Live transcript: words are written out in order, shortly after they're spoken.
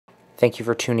Thank you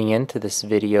for tuning in to this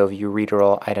video of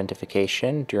ureteral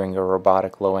identification during a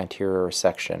robotic low anterior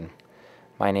resection.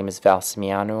 My name is Vlad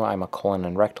Simianu. I'm a colon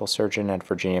and rectal surgeon at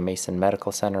Virginia Mason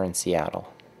Medical Center in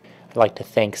Seattle. I'd like to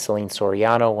thank Celine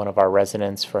Soriano, one of our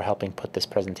residents, for helping put this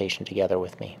presentation together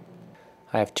with me.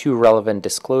 I have two relevant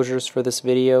disclosures for this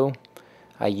video.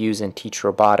 I use and teach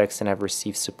robotics and have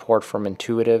received support from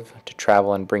Intuitive to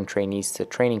travel and bring trainees to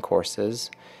training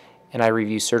courses, and I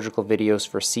review surgical videos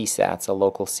for CSATS, a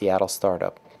local Seattle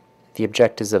startup. The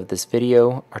objectives of this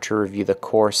video are to review the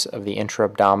course of the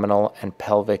intra-abdominal and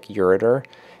pelvic ureter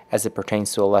as it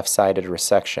pertains to a left-sided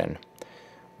resection.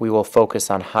 We will focus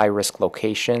on high-risk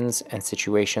locations and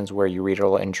situations where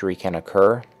ureteral injury can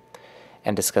occur,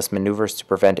 and discuss maneuvers to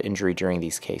prevent injury during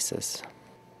these cases.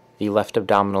 The left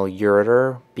abdominal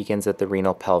ureter begins at the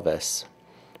renal pelvis,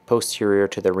 posterior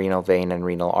to the renal vein and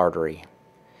renal artery.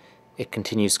 It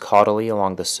continues caudally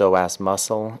along the psoas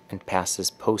muscle and passes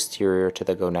posterior to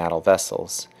the gonadal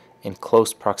vessels, in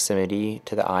close proximity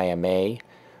to the IMA,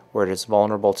 where it is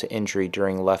vulnerable to injury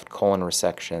during left colon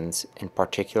resections, in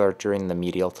particular during the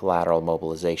medial to lateral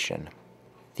mobilization.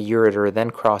 The ureter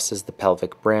then crosses the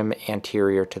pelvic brim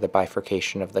anterior to the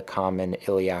bifurcation of the common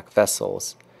iliac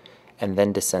vessels, and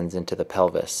then descends into the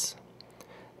pelvis.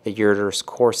 The ureter's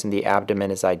course in the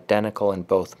abdomen is identical in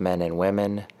both men and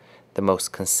women. The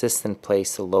most consistent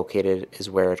place to locate it is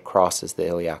where it crosses the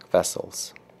iliac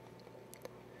vessels.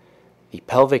 The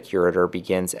pelvic ureter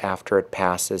begins after it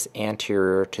passes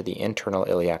anterior to the internal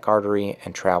iliac artery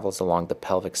and travels along the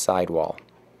pelvic sidewall.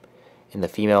 In the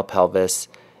female pelvis,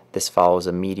 this follows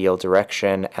a medial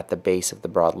direction at the base of the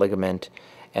broad ligament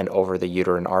and over the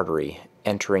uterine artery,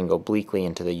 entering obliquely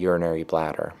into the urinary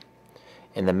bladder.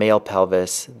 In the male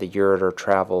pelvis, the ureter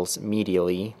travels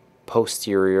medially,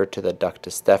 posterior to the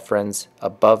ductus deferens,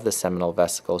 above the seminal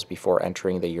vesicles before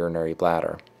entering the urinary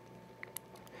bladder.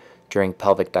 During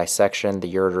pelvic dissection,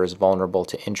 the ureter is vulnerable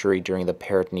to injury during the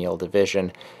peritoneal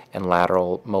division and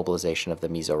lateral mobilization of the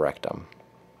mesorectum.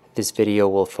 This video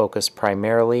will focus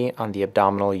primarily on the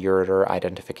abdominal ureter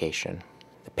identification.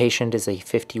 The patient is a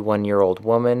 51-year-old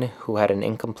woman who had an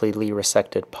incompletely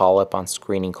resected polyp on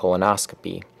screening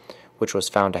colonoscopy, which was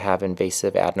found to have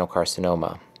invasive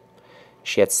adenocarcinoma.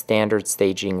 She had standard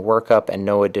staging workup and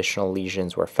no additional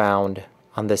lesions were found.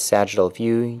 On this sagittal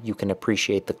view, you can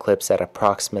appreciate the clips at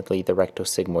approximately the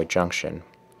rectosigmoid junction.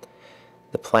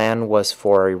 The plan was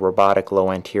for a robotic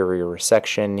low anterior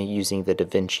resection using the Da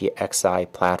Vinci Xi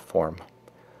platform.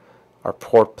 Our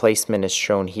port placement is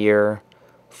shown here,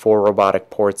 4 robotic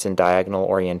ports in diagonal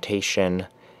orientation,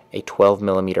 a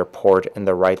 12mm port in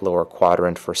the right lower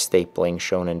quadrant for stapling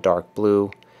shown in dark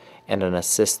blue, and an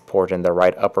assist port in the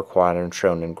right upper quadrant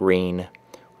shown in green,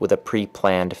 with a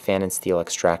pre-planned fan and steel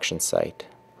extraction site.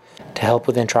 To help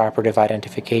with intraoperative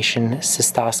identification,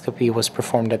 cystoscopy was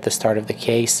performed at the start of the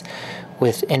case,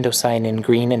 with indocyanine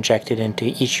green injected into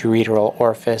each ureteral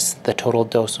orifice. The total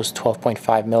dose was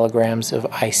 12.5 milligrams of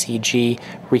ICG,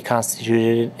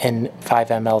 reconstituted in 5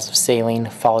 mL of saline,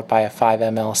 followed by a 5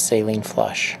 mL saline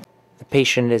flush. The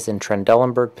patient is in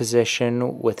Trendelenburg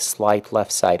position with slight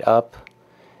left side up.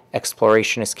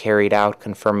 Exploration is carried out,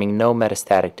 confirming no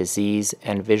metastatic disease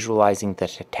and visualizing the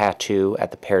tattoo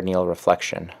at the peritoneal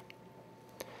reflection.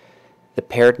 The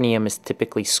peritoneum is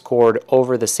typically scored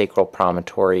over the sacral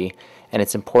promontory, and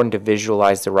it's important to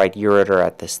visualize the right ureter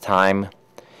at this time.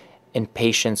 In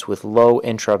patients with low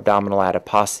intra-abdominal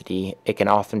adiposity, it can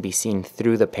often be seen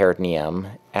through the peritoneum,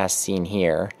 as seen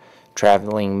here,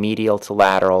 traveling medial to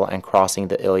lateral and crossing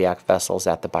the iliac vessels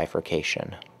at the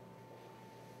bifurcation.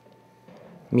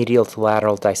 Medial to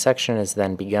lateral dissection is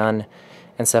then begun,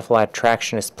 and cephalad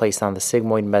traction is placed on the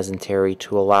sigmoid mesentery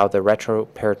to allow the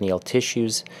retroperitoneal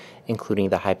tissues, including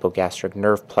the hypogastric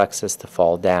nerve plexus, to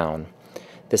fall down.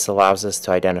 This allows us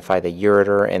to identify the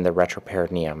ureter in the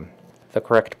retroperitoneum. The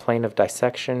correct plane of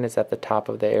dissection is at the top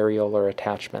of the areolar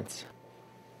attachments.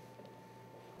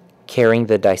 Carrying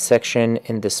the dissection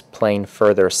in this plane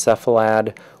further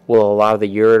cephalad will allow the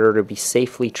ureter to be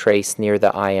safely traced near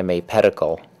the IMA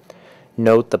pedicle.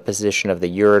 Note the position of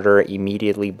the ureter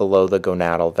immediately below the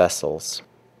gonadal vessels.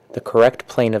 The correct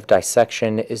plane of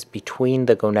dissection is between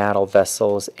the gonadal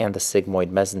vessels and the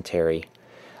sigmoid mesentery.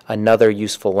 Another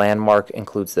useful landmark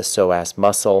includes the psoas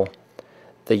muscle.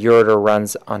 The ureter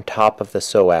runs on top of the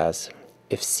psoas.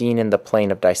 If seen in the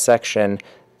plane of dissection,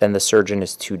 then the surgeon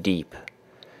is too deep.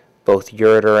 Both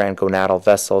ureter and gonadal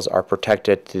vessels are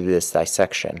protected through this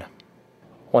dissection.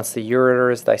 Once the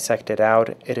ureter is dissected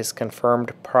out, it is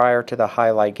confirmed prior to the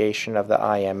high ligation of the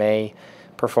IMA,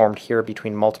 performed here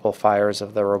between multiple fires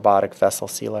of the robotic vessel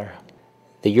sealer.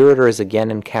 The ureter is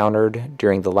again encountered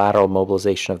during the lateral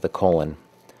mobilization of the colon.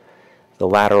 The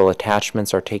lateral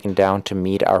attachments are taken down to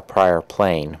meet our prior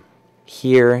plane.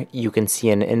 Here, you can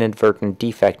see an inadvertent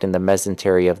defect in the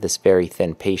mesentery of this very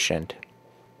thin patient.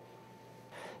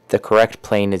 The correct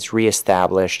plane is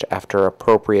reestablished after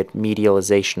appropriate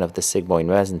medialization of the sigmoid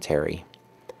mesentery.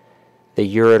 The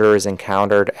ureter is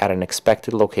encountered at an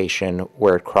expected location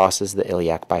where it crosses the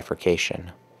iliac bifurcation.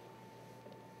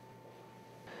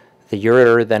 The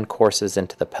ureter then courses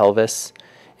into the pelvis,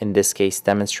 in this case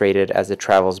demonstrated as it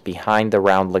travels behind the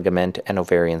round ligament and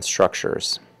ovarian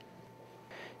structures.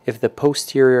 If the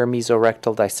posterior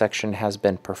mesorectal dissection has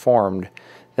been performed,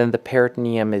 then the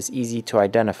peritoneum is easy to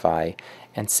identify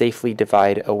and safely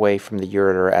divide away from the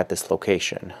ureter at this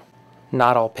location.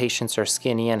 Not all patients are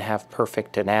skinny and have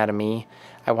perfect anatomy.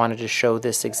 I wanted to show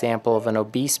this example of an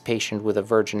obese patient with a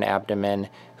virgin abdomen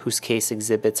whose case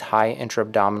exhibits high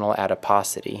intra-abdominal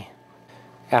adiposity.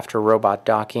 After robot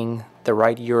docking, the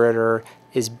right ureter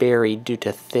is buried due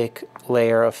to thick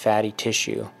layer of fatty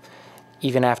tissue.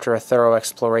 Even after a thorough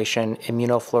exploration,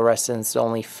 immunofluorescence is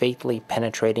only faintly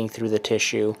penetrating through the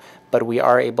tissue, but we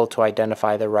are able to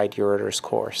identify the right ureter's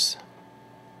course.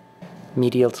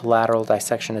 Medial to lateral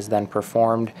dissection is then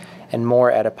performed, and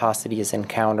more adiposity is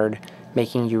encountered,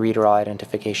 making ureteral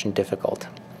identification difficult.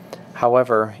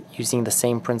 However, using the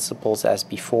same principles as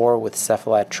before with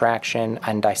cephalad traction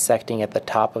and dissecting at the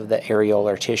top of the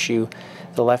areolar tissue,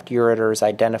 the left ureter is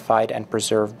identified and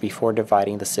preserved before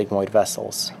dividing the sigmoid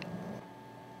vessels.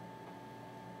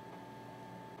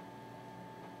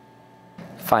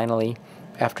 Finally,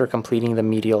 after completing the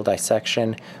medial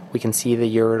dissection, we can see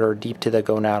the ureter deep to the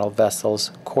gonadal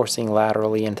vessels coursing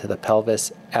laterally into the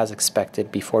pelvis as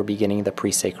expected before beginning the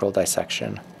presacral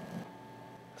dissection.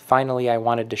 Finally, I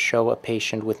wanted to show a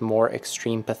patient with more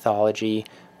extreme pathology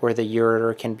where the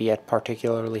ureter can be at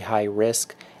particularly high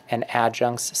risk and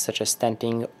adjuncts such as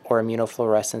stenting or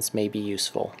immunofluorescence may be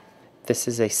useful. This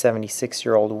is a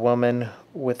 76-year-old woman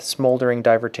with smoldering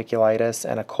diverticulitis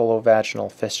and a colovaginal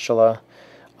fistula.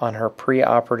 On her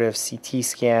preoperative CT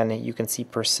scan, you can see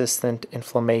persistent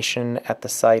inflammation at the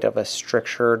site of a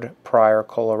strictured prior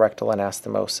colorectal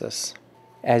anastomosis.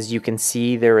 As you can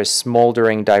see, there is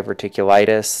smoldering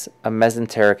diverticulitis, a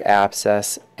mesenteric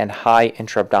abscess, and high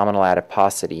intra-abdominal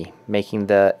adiposity, making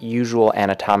the usual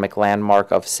anatomic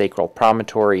landmark of sacral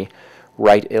promontory,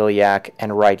 right iliac,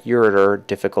 and right ureter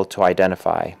difficult to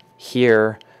identify.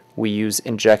 Here, we use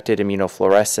injected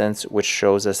immunofluorescence, which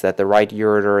shows us that the right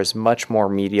ureter is much more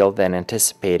medial than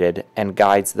anticipated and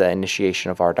guides the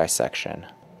initiation of our dissection.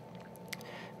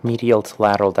 Medial to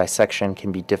lateral dissection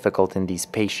can be difficult in these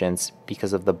patients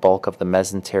because of the bulk of the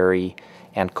mesentery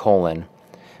and colon,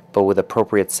 but with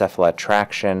appropriate cephalad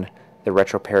traction, the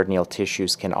retroperitoneal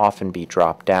tissues can often be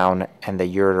dropped down and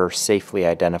the ureter safely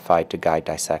identified to guide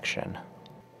dissection.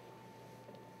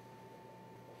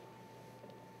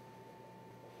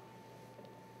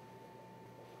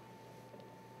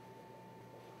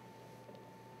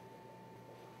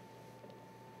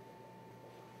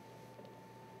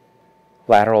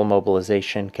 Lateral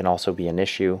mobilization can also be an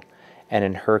issue, and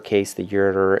in her case the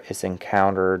ureter is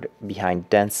encountered behind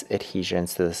dense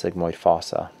adhesions to the sigmoid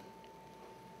fossa.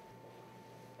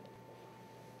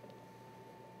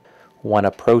 One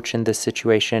approach in this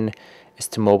situation is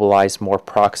to mobilize more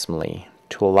proximally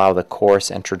to allow the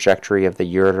course and trajectory of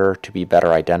the ureter to be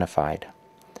better identified.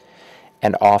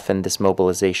 And often this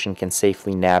mobilization can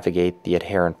safely navigate the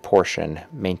adherent portion,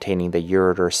 maintaining the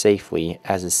ureter safely,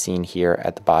 as is seen here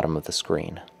at the bottom of the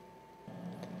screen.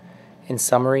 In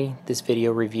summary, this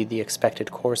video reviewed the expected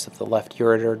course of the left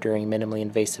ureter during minimally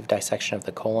invasive dissection of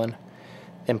the colon.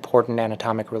 The important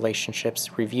anatomic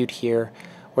relationships reviewed here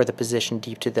were the position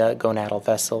deep to the gonadal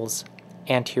vessels,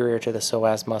 anterior to the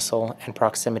psoas muscle, and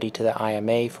proximity to the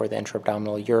IMA for the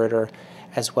intra-abdominal ureter,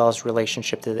 as well as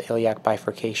relationship to the iliac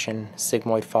bifurcation,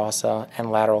 sigmoid fossa,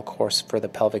 and lateral course for the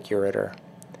pelvic ureter.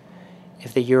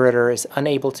 If the ureter is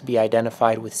unable to be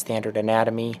identified with standard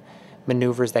anatomy,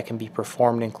 maneuvers that can be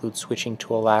performed include switching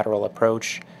to a lateral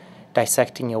approach,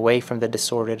 dissecting away from the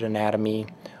disordered anatomy,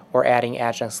 or adding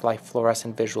adjuncts like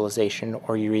fluorescent visualization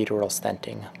or ureteral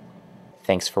stenting.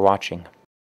 Thanks for watching.